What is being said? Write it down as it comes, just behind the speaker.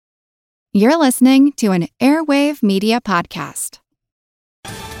You're listening to an Airwave Media Podcast.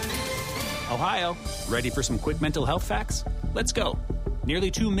 Ohio, ready for some quick mental health facts? Let's go. Nearly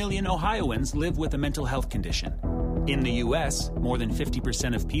 2 million Ohioans live with a mental health condition. In the U.S., more than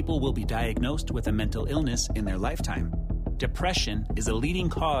 50% of people will be diagnosed with a mental illness in their lifetime. Depression is a leading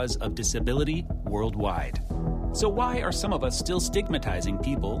cause of disability worldwide. So why are some of us still stigmatizing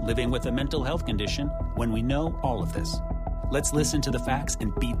people living with a mental health condition when we know all of this? Let's listen to the facts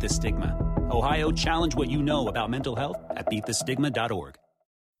and beat the stigma. Ohio, challenge what you know about mental health at beatthestigma.org.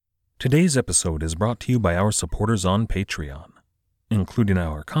 Today's episode is brought to you by our supporters on Patreon, including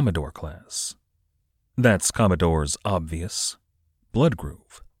our Commodore class. That's Commodores Obvious,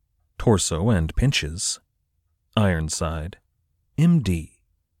 Bloodgroove, Torso and Pinches, Ironside, MD,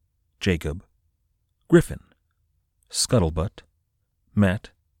 Jacob, Griffin, Scuttlebutt,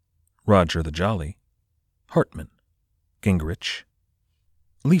 Matt, Roger the Jolly, Hartman, Gingrich,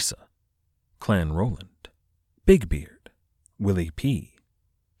 Lisa, Clan Roland, Big Beard, Willie P.,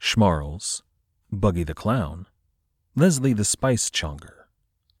 Schmarls, Buggy the Clown, Leslie the Spice Chonger,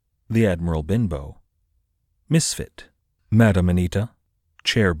 the Admiral Binbo, Misfit, Madam Anita,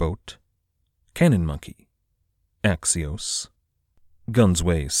 Chairboat, Cannon Monkey, Axios,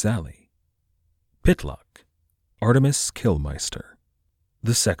 Gunsway Sally, Pitlock, Artemis Killmeister,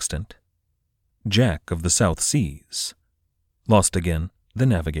 The Sextant, Jack of the South Seas, Lost Again, The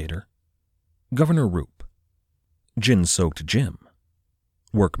Navigator, Governor Roop, Gin-Soaked Jim,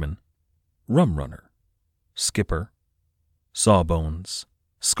 Workman, Rum Runner, Skipper, Sawbones,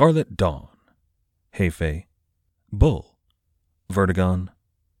 Scarlet Dawn, Hefe, Bull, Vertigon,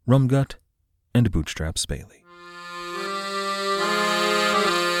 Rumgut, and Bootstraps Bailey.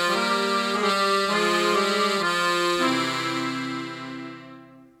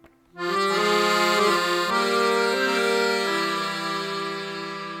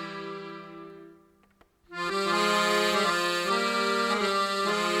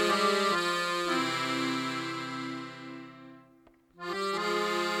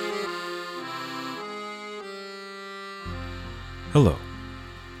 Hello.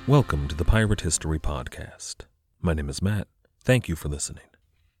 Welcome to the Pirate History Podcast. My name is Matt. Thank you for listening.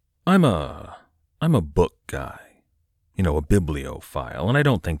 I'm a book guy. A bibliophile, and I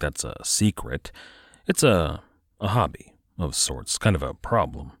don't think that's a secret. It's a hobby of sorts, kind of a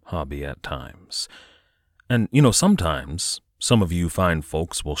problem hobby at times. And, sometimes some of you fine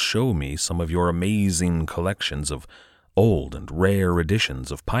folks will show me some of your amazing collections of old and rare editions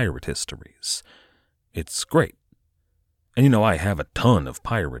of pirate histories. It's great. And I have a ton of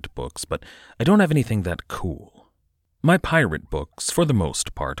pirate books, but I don't have anything that cool. My pirate books, for the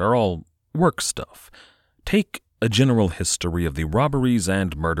most part, are all work stuff. Take A General History of the Robberies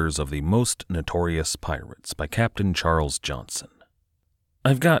and Murders of the Most Notorious Pirates by Captain Charles Johnson.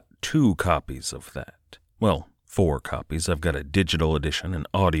 I've got 2 copies of that. Well, 4 copies. I've got a digital edition, an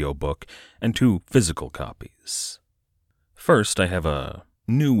audiobook, and 2 physical copies. First, I have a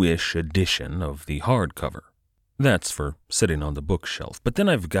newish edition of the hardcover. That's for sitting on the bookshelf. But then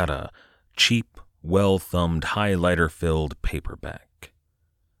I've got a cheap, well-thumbed, highlighter-filled paperback.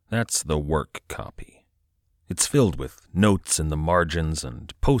 That's the work copy. It's filled with notes in the margins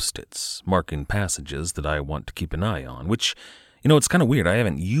and post-its marking passages that I want to keep an eye on, which, it's kind of weird. I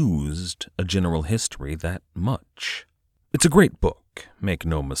haven't used A General History that much. It's a great book, make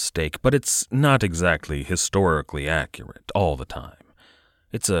no mistake, but it's not exactly historically accurate all the time.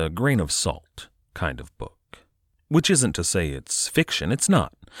 It's a grain of salt kind of book. Which isn't to say it's fiction, it's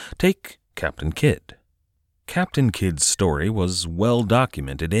not. Take Captain Kidd. Captain Kidd's story was well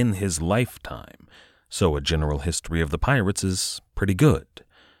documented in his lifetime, so A General History of the Pirates is pretty good.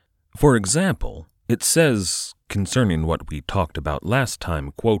 For example, it says, concerning what we talked about last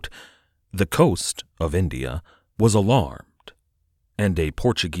time, quote, "The coast of India was alarmed, and a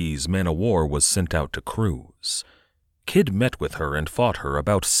Portuguese man-of-war was sent out to cruise. Kidd met with her and fought her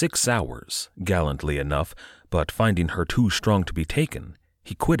about 6 hours, gallantly enough, but finding her too strong to be taken,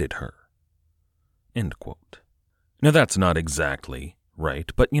 he quitted her." End quote. Now that's not exactly right,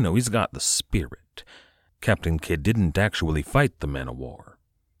 but he's got the spirit. Captain Kidd didn't actually fight the man-of-war,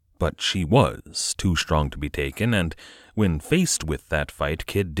 but she was too strong to be taken, and when faced with that fight,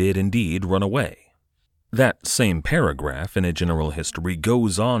 Kidd did indeed run away. That same paragraph in A General History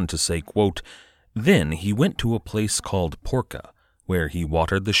goes on to say, quote, "Then he went to a place called Porca, where he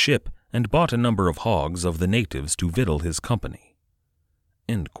watered the ship and bought a number of hogs of the natives to victual his company."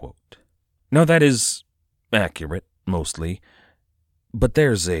 End quote. Now that is accurate, mostly, but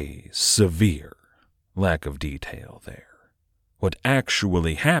there's a severe lack of detail there. What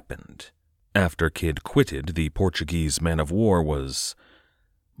actually happened after Kidd quitted the Portuguese man-of-war was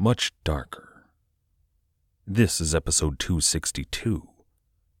much darker. This is episode 262,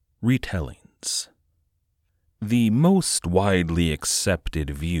 Retellings. The most widely accepted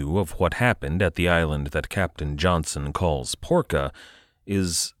view of what happened at the island that Captain Johnson calls Porka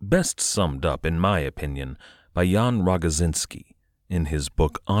is best summed up, in my opinion, by Jan Rogozinski in his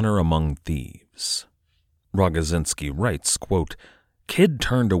book Honor Among Thieves. Rogozinski writes, quote, "Kidd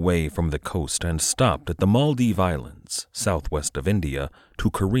turned away from the coast and stopped at the Maldive Islands, southwest of India, to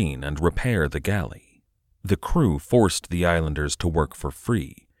careen and repair the galley. The crew forced the islanders to work for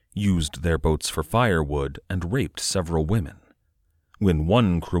free, used their boats for firewood, and raped several women. When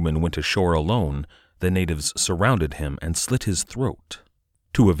one crewman went ashore alone, the natives surrounded him and slit his throat.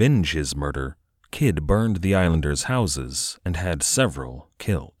 To avenge his murder, Kidd burned the islanders' houses and had several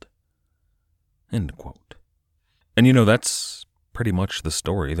killed." End quote. And that's pretty much the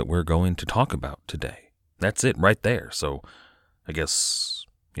story that we're going to talk about today. That's it right there, so I guess,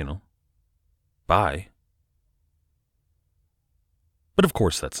 bye. But of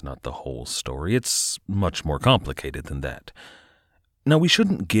course that's not the whole story. It's much more complicated than that. Now, we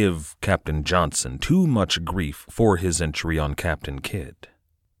shouldn't give Captain Johnson too much grief for his entry on Captain Kidd.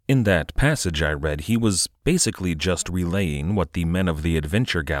 In that passage I read, he was basically just relaying what the men of the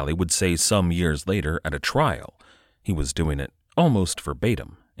adventure galley would say some years later at a trial. He was doing it almost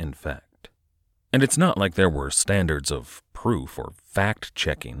verbatim, in fact. And it's not like there were standards of proof or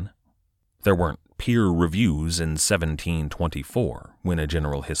fact-checking. There weren't peer reviews in 1724 when a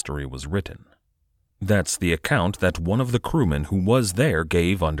general history was written. That's the account that one of the crewmen who was there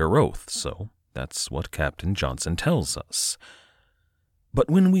gave under oath, so that's what Captain Johnson tells us. But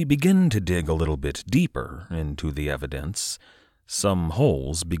when we begin to dig a little bit deeper into the evidence, some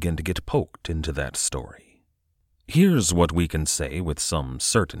holes begin to get poked into that story. Here's what we can say with some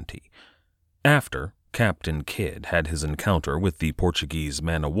certainty. After Captain Kidd had his encounter with the Portuguese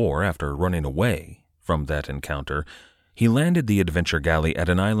man-o'-war, after running away from that encounter, he landed the adventure galley at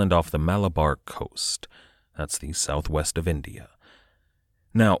an island off the Malabar coast. That's the southwest of India.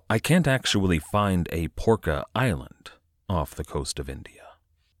 Now, I can't actually find a Porka Island off the coast of India.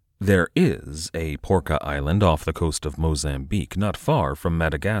 There is a Porka Island off the coast of Mozambique, not far from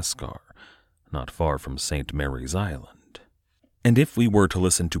Madagascar, not far from St. Mary's Island. And if we were to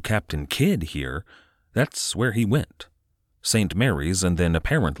listen to Captain Kidd here, that's where he went. St. Mary's and then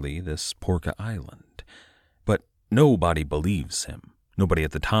apparently this Porka Island. But nobody believes him. Nobody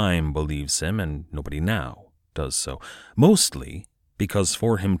at the time believes him, and nobody now does so. Mostly because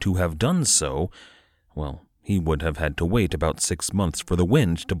for him to have done so, well, he would have had to wait about 6 months for the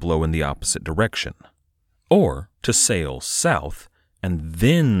wind to blow in the opposite direction. Or to sail south, and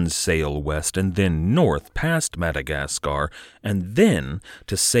then sail west and then north past Madagascar, and then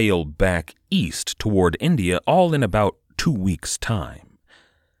to sail back east toward India, all in about 2 weeks' time.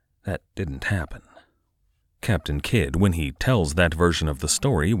 That didn't happen. Captain Kidd, when he tells that version of the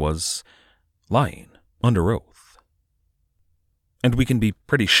story, was lying under oath. And we can be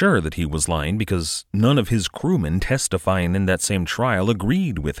pretty sure that he was lying because none of his crewmen testifying in that same trial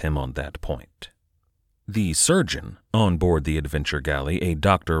agreed with him on that point. The surgeon on board the adventure galley, a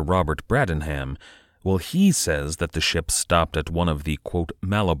Dr. Robert Bradenham, well, he says that the ship stopped at one of the, quote,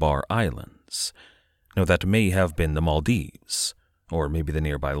 Malabar Islands. Now, that may have been the Maldives, or maybe the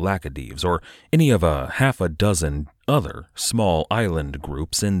nearby Laccadives, or any of a half a dozen other small island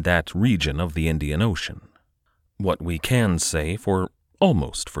groups in that region of the Indian Ocean. What we can say,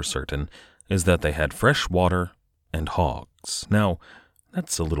 almost for certain, is that they had fresh water and hogs. Now,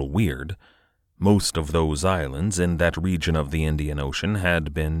 that's a little weird. Most of those islands in that region of the Indian Ocean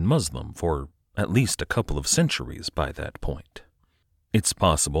had been Muslim for at least a couple of centuries by that point. It's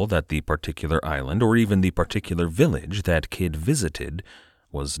possible that the particular island, or even the particular village that Kidd visited,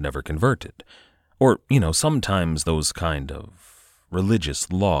 was never converted. Or, sometimes those kind of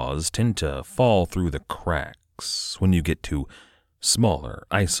religious laws tend to fall through the cracks when you get to smaller,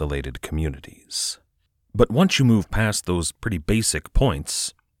 isolated communities. But once you move past those pretty basic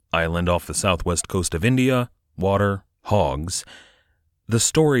points, island off the southwest coast of India, water, hogs, the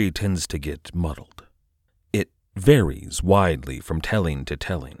story tends to get muddled. It varies widely from telling to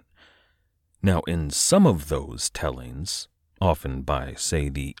telling. Now, in some of those tellings, often by, say,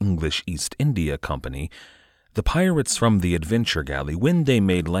 the English East India Company, the pirates from the adventure galley, when they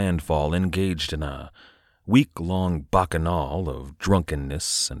made landfall, engaged in a week-long bacchanal of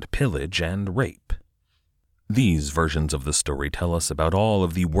drunkenness and pillage and rape. These versions of the story tell us about all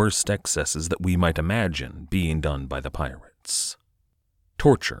of the worst excesses that we might imagine being done by the pirates.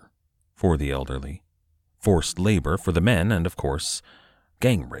 Torture for the elderly, forced labor for the men, and, of course,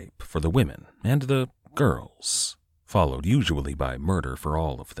 gang rape for the women and the girls followed usually by murder for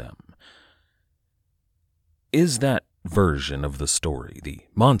all of them. Is that version of the story, the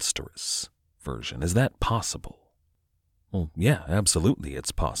monstrous version, is that possible? Well, yeah, absolutely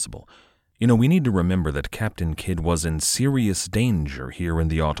it's possible. We need to remember that Captain Kidd was in serious danger here in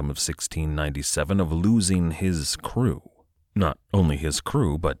the autumn of 1697 of losing his crew. Not only his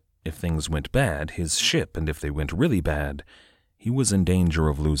crew, but if things went bad, his ship, and if they went really bad, he was in danger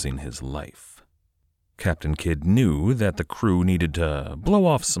of losing his life. Captain Kidd knew that the crew needed to blow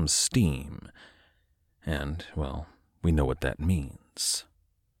off some steam, and, well, we know what that means.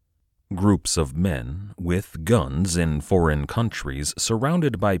 Groups of men with guns in foreign countries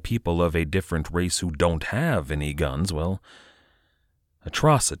surrounded by people of a different race who don't have any guns, well,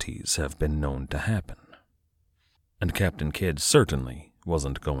 atrocities have been known to happen. And Captain Kidd certainly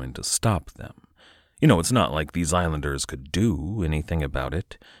wasn't going to stop them. It's not like these islanders could do anything about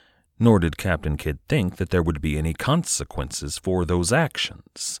it, nor did Captain Kidd think that there would be any consequences for those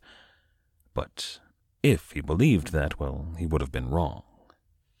actions. But if he believed that, well, he would have been wrong.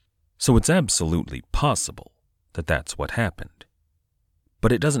 So it's absolutely possible that that's what happened.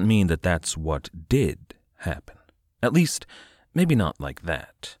 But it doesn't mean that that's what did happen. At least, maybe not like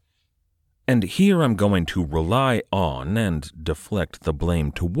that. And here I'm going to rely on and deflect the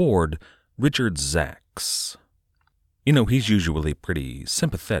blame toward Richard Zacks. He's usually pretty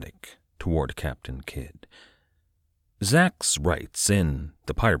sympathetic toward Captain Kidd. Zacks writes in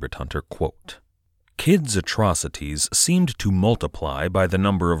The Pirate Hunter, quote, "Kidd's atrocities seemed to multiply by the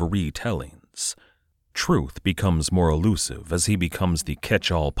number of retellings. Truth becomes more elusive as he becomes the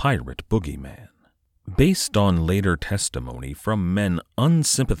catch-all pirate boogeyman. Based on later testimony from men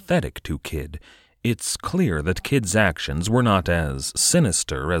unsympathetic to Kidd, it's clear that Kidd's actions were not as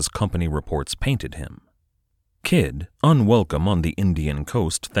sinister as company reports painted him. Kidd, unwelcome on the Indian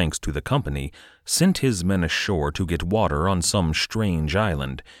coast thanks to the company, sent his men ashore to get water on some strange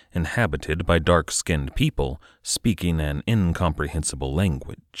island inhabited by dark-skinned people speaking an incomprehensible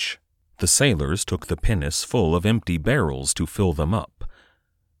language. The sailors took the pinnace full of empty barrels to fill them up.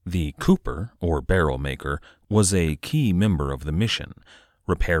 The cooper, or barrel maker, was a key member of the mission,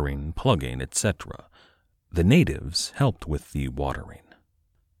 repairing, plugging, etc. The natives helped with the watering."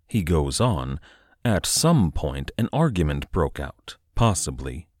 He goes on, "At some point an argument broke out,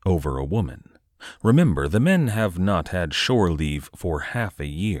 possibly over a woman. Remember, the men have not had shore leave for half a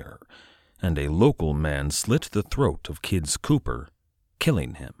year, and a local man slit the throat of Kidd's cooper,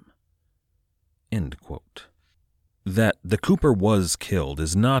 killing him." End quote. That the cooper was killed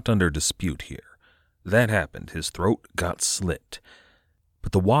is not under dispute here. That happened. His throat got slit.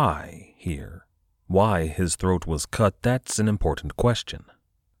 But the why here, why his throat was cut, that's an important question.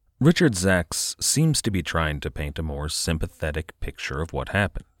 Richard Zacks seems to be trying to paint a more sympathetic picture of what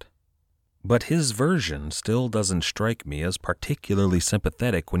happened. But his version still doesn't strike me as particularly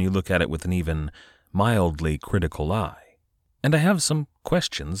sympathetic when you look at it with an even mildly critical eye. And I have some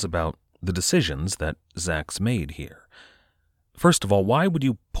questions about the decisions that Zacks made here. First of all, why would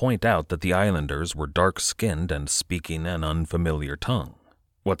you point out that the islanders were dark-skinned and speaking an unfamiliar tongue?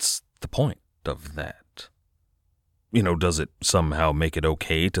 What's the point of that? Does it somehow make it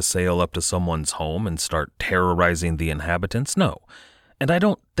okay to sail up to someone's home and start terrorizing the inhabitants? No. And I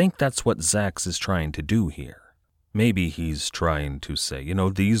don't think that's what Zacks is trying to do here. Maybe he's trying to say,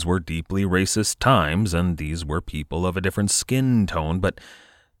 these were deeply racist times and these were people of a different skin tone, but,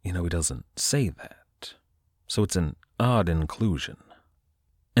 he doesn't say that. So it's an odd inclusion.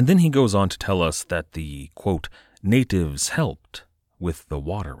 And then he goes on to tell us that the, quote, natives helped with the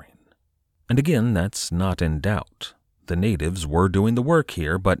watering. And again, that's not in doubt. The natives were doing the work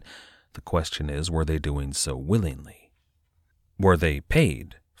here, but the question is, were they doing so willingly? Were they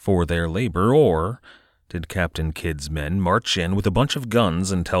paid for their labor, or did Captain Kidd's men march in with a bunch of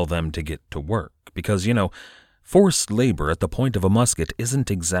guns and tell them to get to work? Because, forced labor at the point of a musket isn't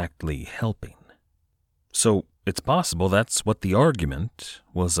exactly helping. So it's possible that's what the argument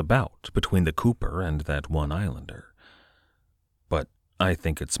was about between the cooper and that one islander. But I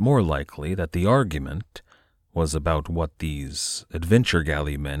think it's more likely that the argument was about what these adventure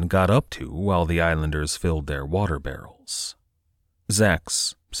galley men got up to while the islanders filled their water barrels.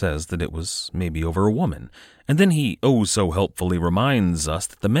 Zacks says that it was maybe over a woman, and then he so helpfully reminds us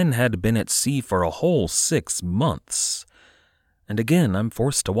that the men had been at sea for a whole 6 months. And again, I'm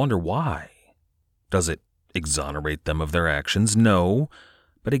forced to wonder why. Does it exonerate them of their actions? No,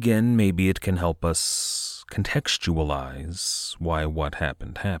 but again, maybe it can help us contextualize why what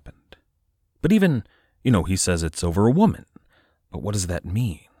happened. But even, he says it's over a woman, but what does that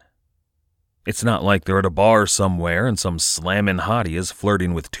mean? It's not like they're at a bar somewhere and some slammin' hottie is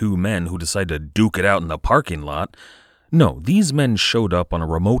flirting with 2 men who decide to duke it out in the parking lot. No, these men showed up on a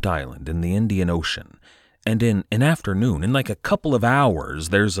remote island in the Indian Ocean, and in an afternoon, in like a couple of hours,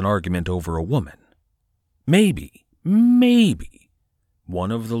 there's an argument over a woman. Maybe,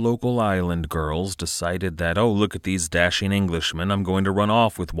 one of the local island girls decided that, oh, look at these dashing Englishmen, I'm going to run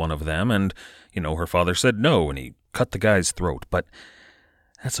off with one of them, and, her father said no, and he cut the guy's throat, but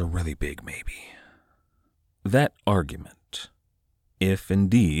that's a really big maybe. That argument, if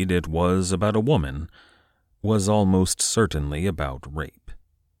indeed it was about a woman, was almost certainly about rape.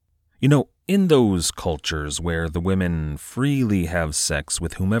 In those cultures where the women freely have sex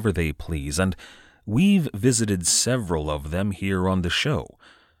with whomever they please, and we've visited several of them here on the show.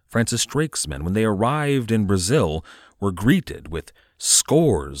 Francis Drake's men, when they arrived in Brazil, were greeted with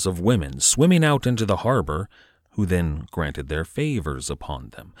scores of women swimming out into the harbor, who then granted their favors upon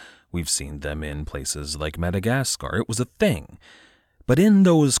them. We've seen them in places like Madagascar. It was a thing. But in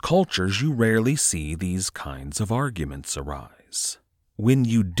those cultures, you rarely see these kinds of arguments arise. When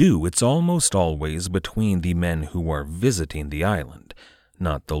you do, it's almost always between the men who are visiting the island,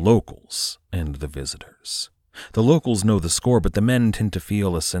 not the locals and the visitors. The locals know the score, but the men tend to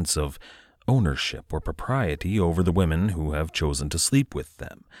feel a sense of ownership or propriety over the women who have chosen to sleep with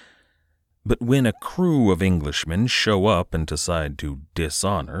them. But when a crew of Englishmen show up and decide to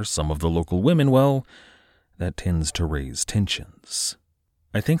dishonor some of the local women, well, that tends to raise tensions.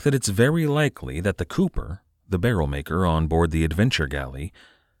 I think that it's very likely that the cooper, the barrel maker on board the adventure galley,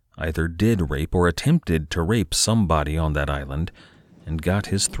 either did rape or attempted to rape somebody on that island and got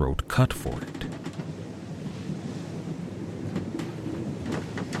his throat cut for it.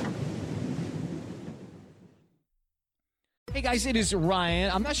 Hey guys, it is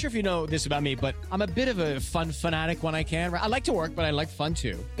Ryan. I'm not sure if you know this about me, but I'm a bit of a fun fanatic when I can. I like to work, but I like fun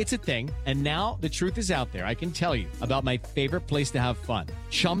too. It's a thing. And now the truth is out there. I can tell you about my favorite place to have fun.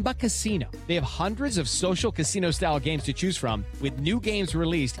 Chumba Casino. They have hundreds of social casino style games to choose from with new games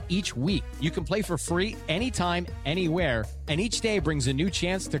released each week. You can play for free anytime, anywhere. And each day brings a new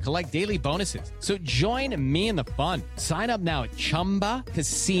chance to collect daily bonuses. So join me in the fun. Sign up now at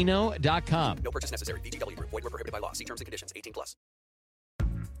ChumbaCasino.com. No purchase necessary. VGW Group. Void where prohibited by law. See terms and conditions. 18+.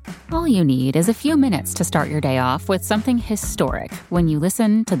 All you need is a few minutes to start your day off with something historic when you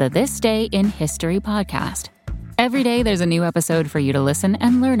listen to the This Day in History podcast. Every day there's a new episode for you to listen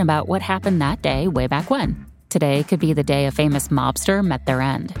and learn about what happened that day way back when. Today could be the day a famous mobster met their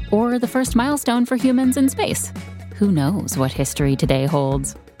end, or the first milestone for humans in space. Who knows what history today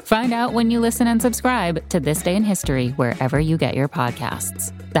holds? Find out when you listen and subscribe to This Day in History wherever you get your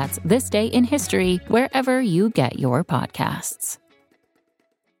podcasts. That's This Day in History wherever you get your podcasts.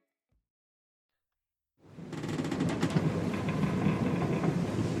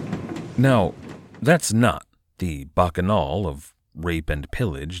 Now, that's not the bacchanal of rape and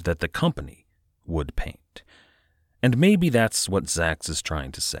pillage that the company would paint. And maybe that's what Zax is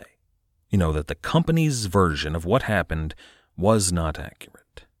trying to say. That the company's version of what happened was not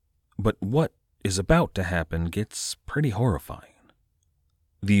accurate. But what is about to happen gets pretty horrifying.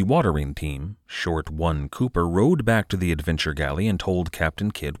 The watering team, short one Cooper, rowed back to the adventure galley and told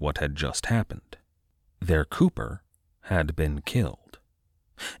Captain Kidd what had just happened. Their Cooper had been killed.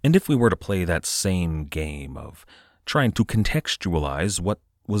 And if we were to play that same game of trying to contextualize what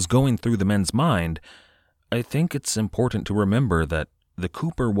was going through the men's mind, I think it's important to remember that the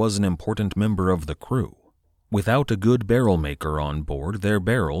Cooper was an important member of the crew. Without a good barrel maker on board, their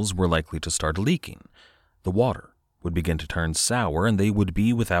barrels were likely to start leaking. The water would begin to turn sour, and they would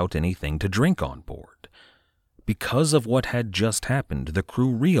be without anything to drink on board. Because of what had just happened, the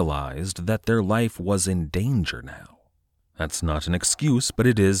crew realized that their life was in danger now. That's not an excuse, but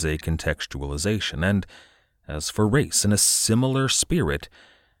it is a contextualization, and as for race, in a similar spirit,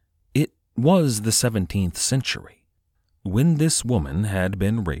 it was the 17th century. When this woman had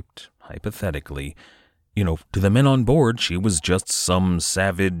been raped, hypothetically, to the men on board, she was just some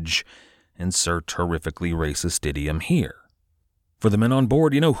savage, insert horrifically racist idiom here. For the men on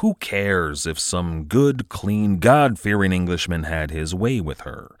board, who cares if some good, clean, God-fearing Englishman had his way with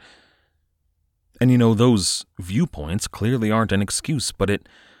her? And those viewpoints clearly aren't an excuse, but it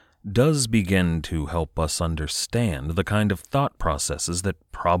does begin to help us understand the kind of thought processes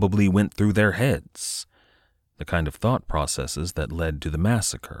that probably went through their heads. The kind of thought processes that led to the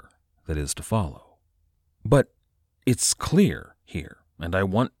massacre that is to follow. But it's clear here, and I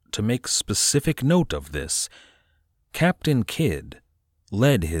want to make specific note of this. Captain Kidd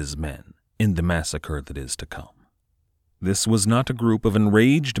led his men in the massacre that is to come. This was not a group of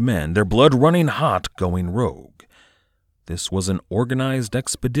enraged men, their blood running hot, going rogue. This was an organized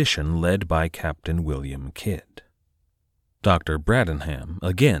expedition led by Captain William Kidd. Dr. Bradenham,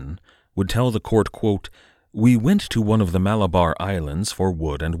 again, would tell the court, quote, "We went to one of the Malabar Islands for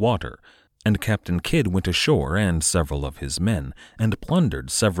wood and water, and Captain Kidd went ashore and several of his men, and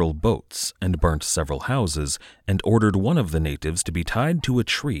plundered several boats, and burnt several houses, and ordered one of the natives to be tied to a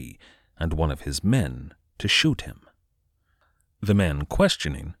tree, and one of his men to shoot him." The man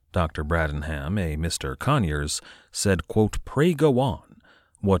questioning Dr. Bradenham, a Mr. Conyers, said, quote, "Pray go on.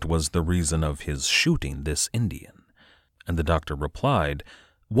 What was the reason of his shooting this Indian?" And the doctor replied,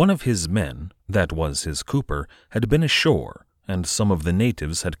 "One of his men, that was his cooper, had been ashore, and some of the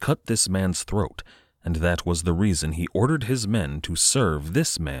natives had cut this man's throat, and that was the reason he ordered his men to serve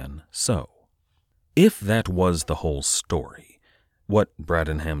this man so." If that was the whole story, what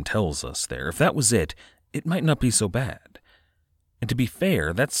Bradenham tells us there, if that was it might not be so bad. And to be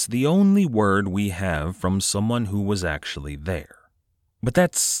fair, that's the only word we have from someone who was actually there. But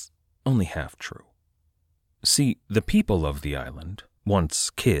that's only half true. See, the people of the island, once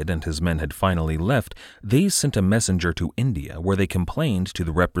Kidd and his men had finally left, they sent a messenger to India where they complained to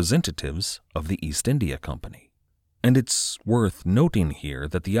the representatives of the East India Company. And it's worth noting here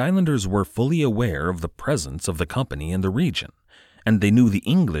that the islanders were fully aware of the presence of the company in the region, and they knew the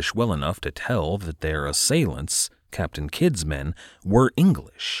English well enough to tell that their assailants, Captain Kidd's men, were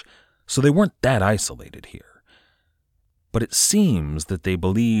English, so they weren't that isolated here. But it seems that they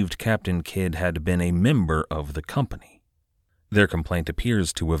believed Captain Kidd had been a member of the company. Their complaint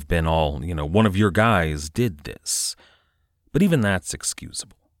appears to have been all, one of your guys did this. But even that's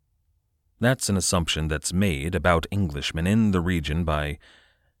excusable. That's an assumption that's made about Englishmen in the region by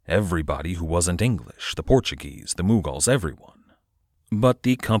everybody who wasn't English, the Portuguese, the Mughals, everyone. But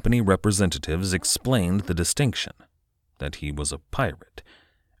the company representatives explained the distinction, that he was a pirate,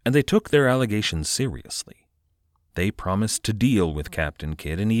 and they took their allegations seriously. They promised to deal with Captain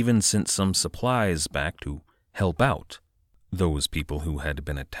Kidd and even sent some supplies back to help out those people who had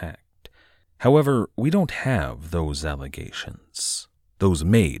been attacked. However, we don't have those allegations, those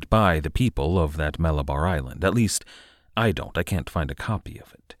made by the people of that Malabar Island. At least, I don't. I can't find a copy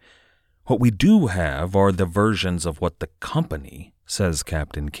of it. What we do have are the versions of what the company says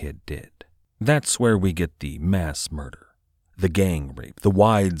Captain Kidd did. That's where we get the mass murder, the gang rape, the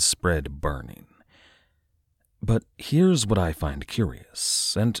widespread burning. But here's what I find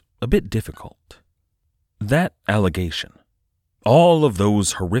curious and a bit difficult. That allegation, all of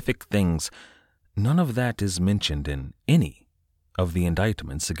those horrific things, none of that is mentioned in any of the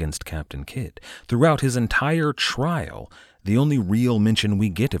indictments against Captain Kidd. Throughout his entire trial, the only real mention we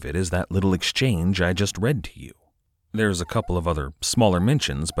get of it is that little exchange I just read to you. There's a couple of other smaller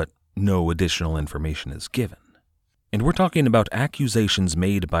mentions, but no additional information is given. And we're talking about accusations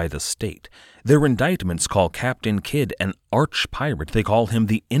made by the state. Their indictments call Captain Kidd an arch-pirate. They call him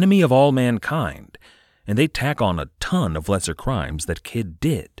the enemy of all mankind. And they tack on a ton of lesser crimes that Kidd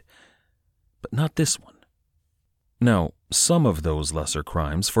did. But not this one. Now, some of those lesser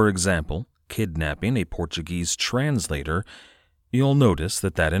crimes, for example, kidnapping a Portuguese translator, you'll notice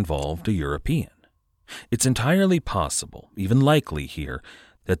that involved a European. It's entirely possible, even likely here,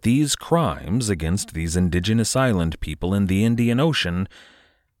 that these crimes against these indigenous island people in the Indian Ocean,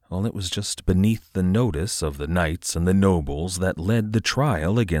 well, it was just beneath the notice of the knights and the nobles that led the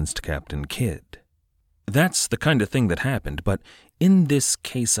trial against Captain Kidd. That's the kind of thing that happened, but in this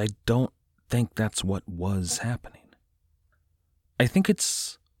case, I don't think that's what was happening. I think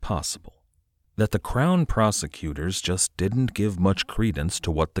it's possible that the Crown prosecutors just didn't give much credence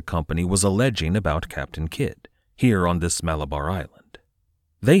to what the company was alleging about Captain Kidd here on this Malabar Island.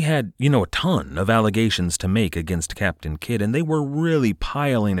 They had, a ton of allegations to make against Captain Kidd, and they were really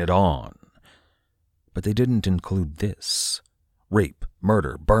piling it on. But they didn't include this. Rape,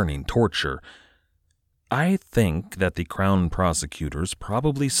 murder, burning, torture. I think that the Crown prosecutors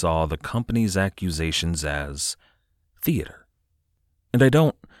probably saw the company's accusations as theater. And I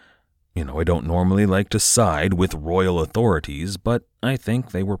don't normally like to side with royal authorities, but I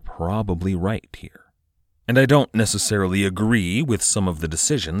think they were probably right here. And I don't necessarily agree with some of the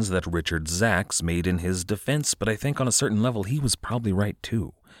decisions that Richard Zacks made in his defense, but I think on a certain level he was probably right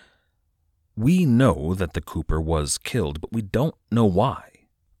too. We know that the Cooper was killed, but we don't know why.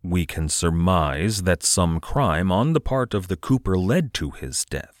 We can surmise that some crime on the part of the Cooper led to his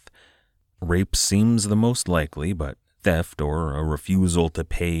death. Rape seems the most likely, but theft or a refusal to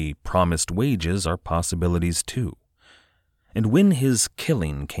pay promised wages are possibilities too. And when his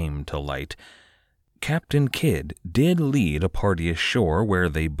killing came to light, Captain Kidd did lead a party ashore where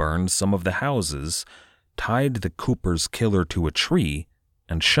they burned some of the houses, tied the Cooper's killer to a tree,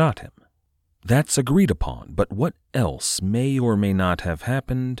 and shot him. That's agreed upon, but what else may or may not have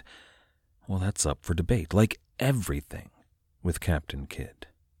happened, well, that's up for debate, like everything with Captain Kidd.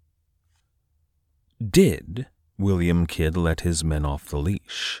 Did William Kidd let his men off the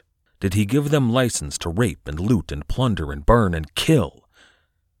leash? Did he give them license to rape and loot and plunder and burn and kill?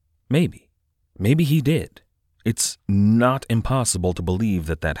 Maybe. Maybe he did. It's not impossible to believe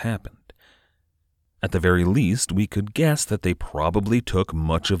that that happened. At the very least, we could guess that they probably took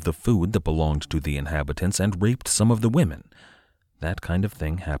much of the food that belonged to the inhabitants and raped some of the women. That kind of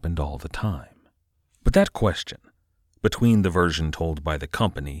thing happened all the time. But that question, between the version told by the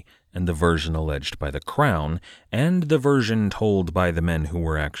company and the version alleged by the Crown and the version told by the men who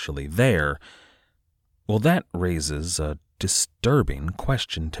were actually there, well, that raises a disturbing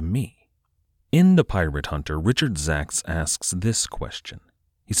question to me. In The Pirate Hunter, Richard Zacks asks this question.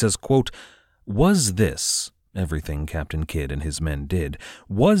 He says, quote, "Was this, everything Captain Kidd and his men did,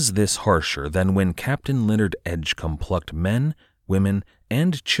 was this harsher than when Captain Leonard Edgecombe plucked men, women,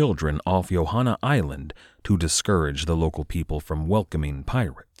 and children off Johanna Island to discourage the local people from welcoming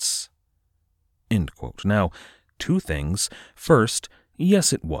pirates?" End quote. Now, two things. First,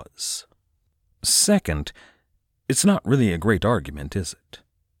 yes, it was. Second, it's not really a great argument, is it?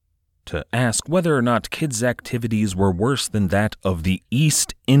 To ask whether or not Kidd's activities were worse than that of the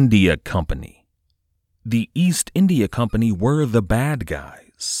East India Company. The East India Company were the bad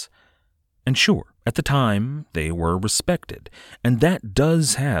guys. And sure, at the time, they were respected, and that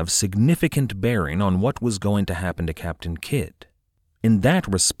does have significant bearing on what was going to happen to Captain Kidd. In that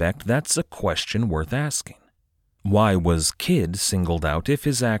respect, that's a question worth asking. Why was Kidd singled out if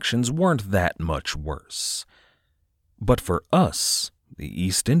his actions weren't that much worse? But for us, the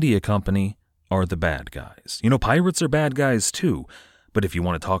East India Company are the bad guys. You know, pirates are bad guys too, but if you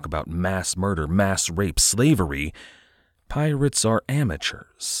want to talk about mass murder, mass rape, slavery, pirates are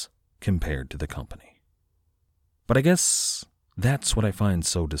amateurs compared to the company. But I guess that's what I find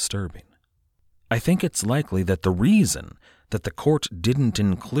so disturbing. I think it's likely that the reason that the court didn't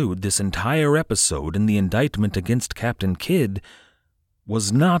include this entire episode in the indictment against Captain Kidd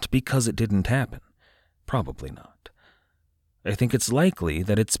was not because it didn't happen. Probably not. I think it's likely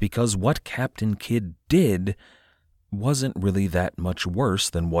that it's because what Captain Kidd did wasn't really that much worse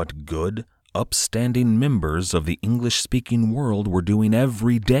than what good, upstanding members of the English-speaking world were doing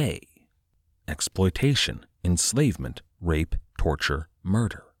every day. Exploitation, enslavement, rape, torture,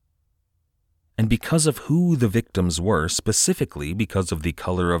 murder. And because of who the victims were, specifically because of the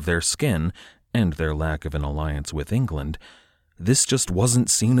color of their skin and their lack of an alliance with England, this just wasn't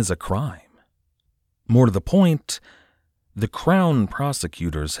seen as a crime. More to the point, the Crown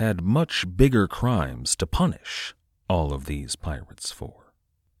prosecutors had much bigger crimes to punish all of these pirates for.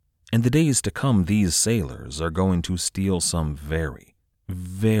 In the days to come, these sailors are going to steal some very,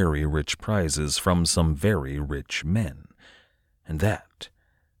 very rich prizes from some very rich men. And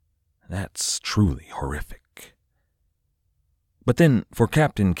that's truly horrific. But then, for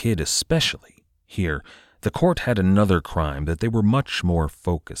Captain Kidd especially, here, the court had another crime that they were much more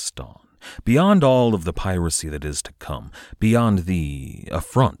focused on. Beyond all of the piracy that is to come, beyond the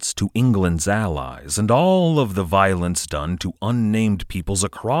affronts to England's allies, and all of the violence done to unnamed peoples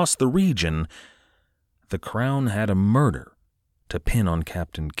across the region, the Crown had a murder to pin on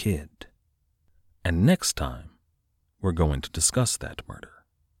Captain Kidd. And next time, we're going to discuss that murder.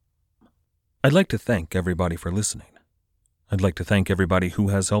 I'd like to thank everybody for listening. I'd like to thank everybody who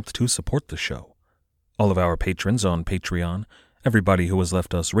has helped to support the show. All of our patrons on Patreon, everybody who has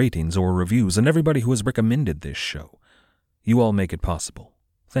left us ratings or reviews, and everybody who has recommended this show. You all make it possible.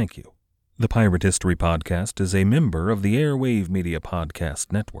 Thank you. The Pirate History Podcast is a member of the Airwave Media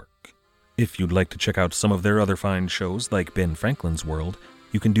Podcast Network. If you'd like to check out some of their other fine shows like Ben Franklin's World,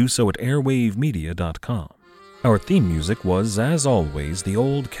 you can do so at airwavemedia.com. Our theme music was, as always, The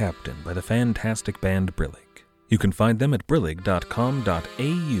Old Captain by the fantastic band Brillig. You can find them at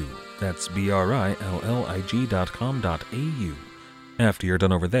brillig.com.au. That's brillig.com.au. After you're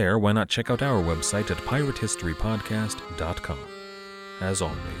done over there, why not check out our website at piratehistorypodcast.com. As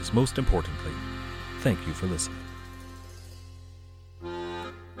always, most importantly, thank you for listening.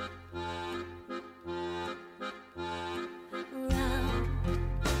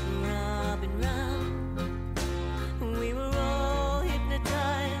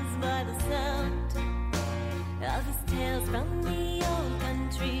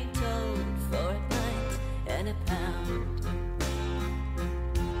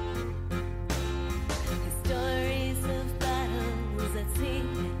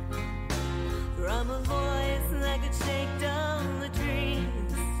 From a voice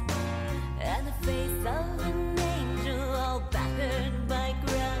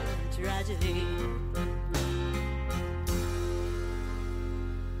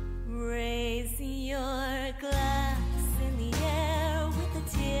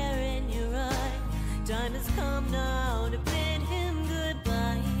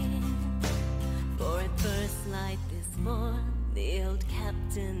more, the old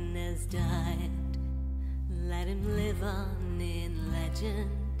captain has died. Let him live on in legend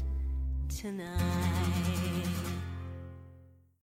tonight.